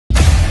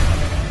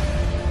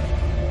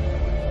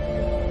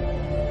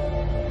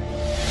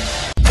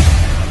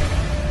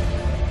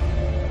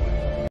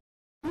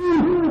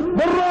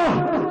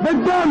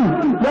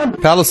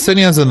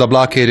Palestinians in the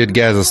blockaded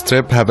Gaza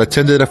Strip have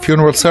attended a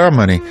funeral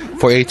ceremony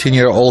for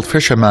 18-year-old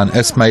fisherman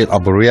Ismail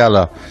Abu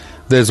Riala.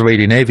 The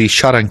Israeli Navy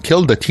shot and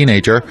killed the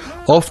teenager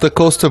off the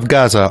coast of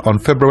Gaza on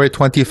February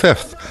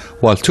 25th,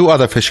 while 2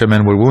 other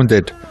fishermen were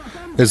wounded.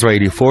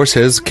 Israeli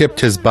forces kept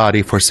his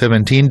body for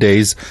 17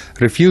 days,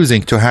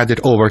 refusing to hand it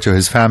over to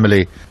his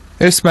family.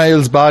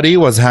 Ismail's body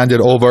was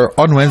handed over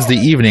on Wednesday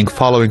evening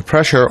following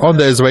pressure on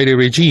the Israeli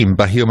regime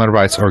by human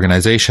rights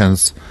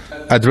organizations.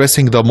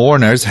 Addressing the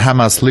mourners,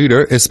 Hamas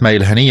leader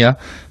Ismail Haniyeh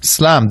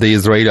slammed the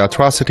Israeli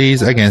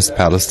atrocities against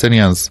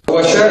Palestinians.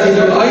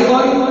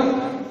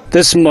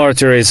 This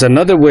martyr is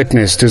another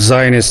witness to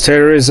Zionist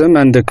terrorism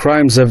and the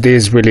crimes of the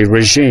Israeli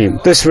regime.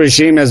 This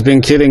regime has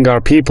been killing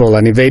our people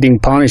and evading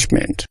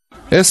punishment.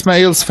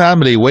 Ismail's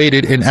family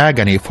waited in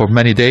agony for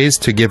many days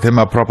to give him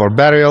a proper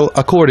burial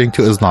according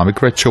to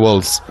Islamic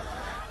rituals.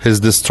 His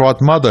distraught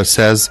mother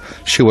says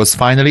she was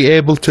finally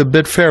able to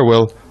bid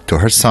farewell to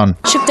her son.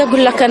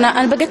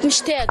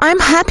 I'm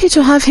happy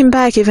to have him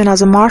back even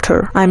as a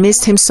martyr. I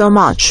missed him so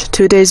much.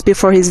 2 days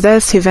before his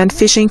death, he went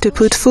fishing to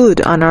put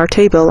food on our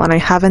table, and I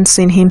haven't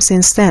seen him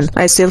since then.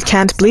 I still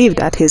can't believe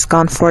that he's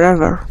gone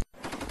forever.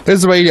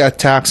 Israeli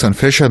attacks on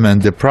fishermen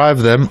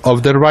deprive them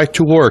of their right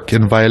to work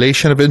in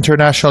violation of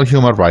international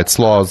human rights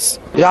laws.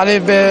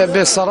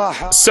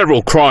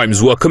 Several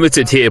crimes were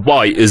committed here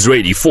by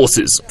Israeli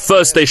forces.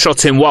 First, they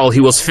shot him while he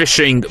was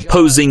fishing,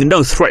 posing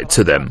no threat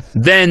to them.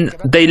 Then,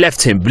 they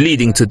left him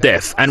bleeding to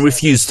death and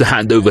refused to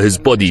hand over his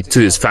body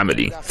to his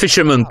family.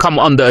 Fishermen come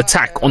under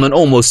attack on an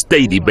almost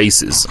daily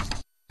basis.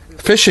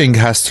 Fishing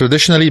has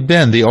traditionally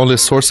been the only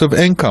source of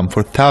income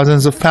for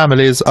thousands of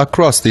families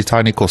across the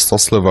tiny coastal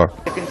sliver.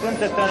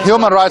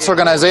 Human rights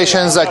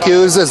organizations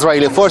accuse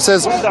Israeli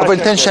forces of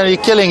intentionally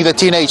killing the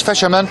teenage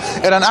fisherman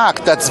in an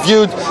act that's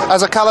viewed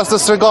as a callous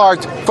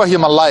disregard for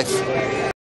human life.